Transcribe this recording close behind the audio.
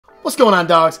What's going on,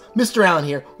 dogs? Mr. Allen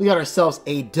here. We got ourselves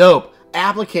a dope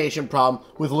application problem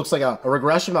with looks like a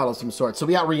regression model of some sort. So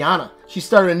we got Rihanna. She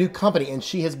started a new company and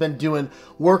she has been doing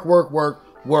work. The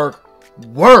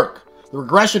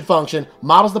regression function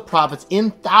models the profits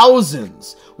in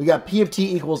thousands. We got P of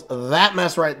T equals that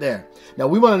mess right there. Now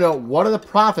we want to know what are the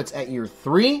profits at year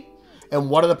 3 and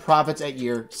what are the profits at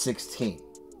year 16.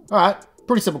 All right,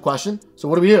 pretty simple question. So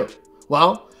what do we do?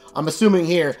 Well, I'm assuming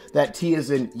here that T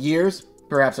is in years.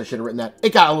 Perhaps I should have written that.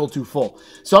 It got a little too full.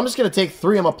 So I'm just going to take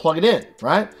 3. I'm going to plug it in,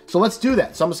 right? So let's do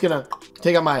that. So I'm just going to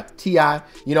take out my TI.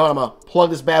 You know what? I'm going to plug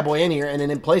this bad boy in here. And then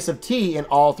in place of T in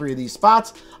all 3 of these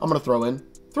spots, I'm going to throw in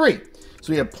 3.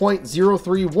 So we have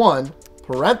 0.031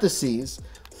 parentheses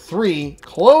 3,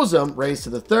 close them, raised to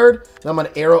the 3rd. Then I'm going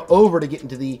to arrow over to get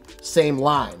into the same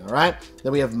line, all right?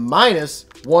 Then we have minus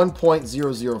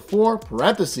 1.004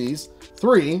 parentheses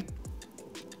 3.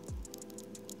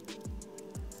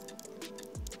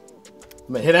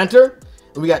 I'm gonna hit enter,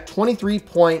 and we got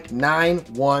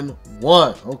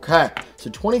 23.911. Okay, so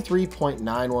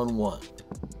 23.911.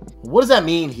 What does that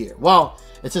mean here? Well,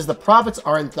 it says the profits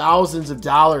are in thousands of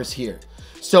dollars here.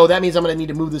 So that means I'm gonna need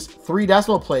to move this 3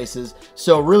 decimal places.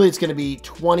 So really it's gonna be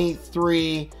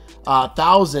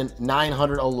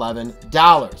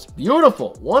 $23,911.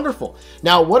 Beautiful, wonderful.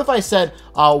 Now, what if I said,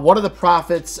 what are the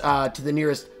profits to the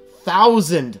nearest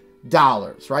 $1,000?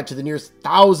 Right, to the nearest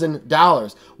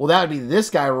 $1,000. Well, that would be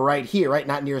this guy right here, right?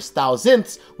 Not nearest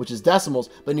thousandths, which is decimals,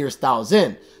 but nearest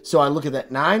thousand. So I look at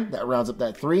that 9, that rounds up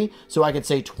that 3. So I could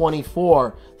say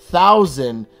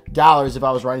 $24,000 if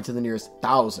I was writing to the nearest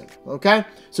 1,000. Okay,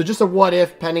 so just a what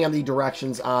if, depending on the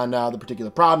directions on the particular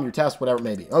problem, your test, whatever it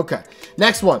may be. Okay,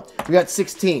 next one, we got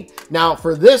 16. Now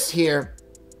for this here,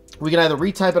 we can either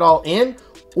retype it all in,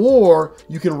 or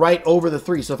you can write over the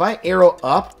 3. So if I arrow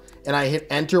up and I hit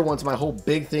enter once my whole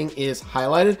big thing is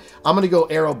highlighted, I'm going to go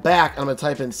arrow back. I'm going to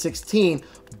type in 16,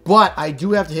 but I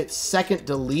do have to hit second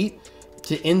delete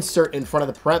to insert in front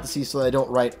of the parentheses so that I don't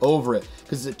write over it,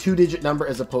 because it's a 2-digit number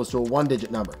as opposed to a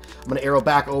 1-digit number. I'm going to arrow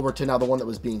back over to now the one that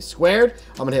was being squared.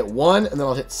 I'm going to hit 1, and then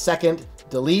I'll hit second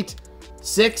delete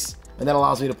 6, and that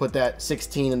allows me to put that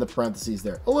 16 in the parentheses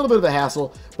there. A little bit of a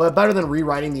hassle, but better than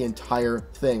rewriting the entire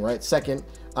thing, right? Second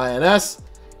INS.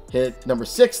 Hit number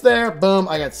 6 there. Boom,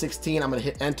 I got 16. I'm going to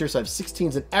hit enter. So I have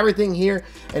 16s and everything here.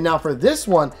 And now for this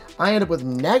one, I end up with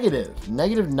negative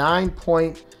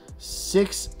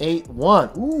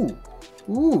 9.681.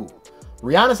 Ooh.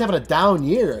 Rihanna's having a down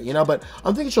year, you know, but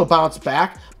I'm thinking she'll bounce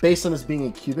back based on this being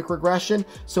a cubic regression.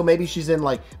 So maybe she's in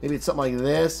like, maybe it's something like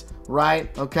this, right?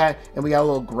 Okay. And we got a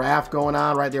little graph going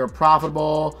on, right? They were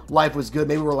profitable. Life was good.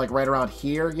 Maybe we're like right around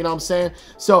here. You know what I'm saying?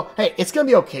 So, hey, it's going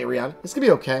to be okay, Rihanna. It's going to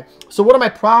be okay. So what are my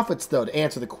profits though, to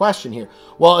answer the question here?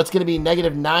 Well, it's going to be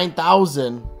negative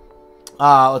 9,000.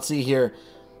 Let's see here.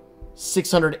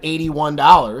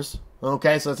 $681.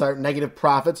 Okay, so that's our negative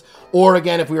profits. Or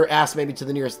again, if we were asked maybe to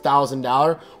the nearest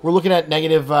 $1,000, we're looking at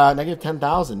negative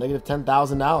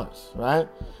 $10,000, right?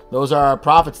 Those are our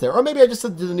profits there. Or maybe I just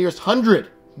said to the nearest $100.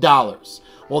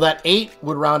 Well, that 8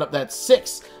 would round up that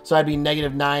 6, so I'd be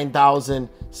negative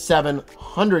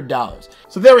 $9,700.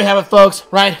 So there we have it, folks,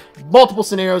 right? Multiple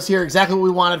scenarios here, exactly what we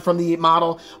wanted from the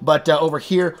model, but over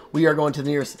here, we are going to the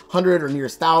nearest 100 or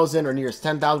nearest 1,000 or nearest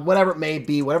 10,000, whatever it may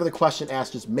be, whatever the question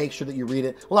asks, just make sure that you read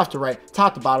it left to right,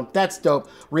 top to bottom. That's dope.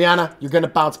 Rihanna, you're going to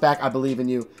bounce back. I believe in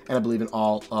you, and I believe in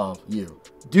all of you.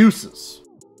 Deuces.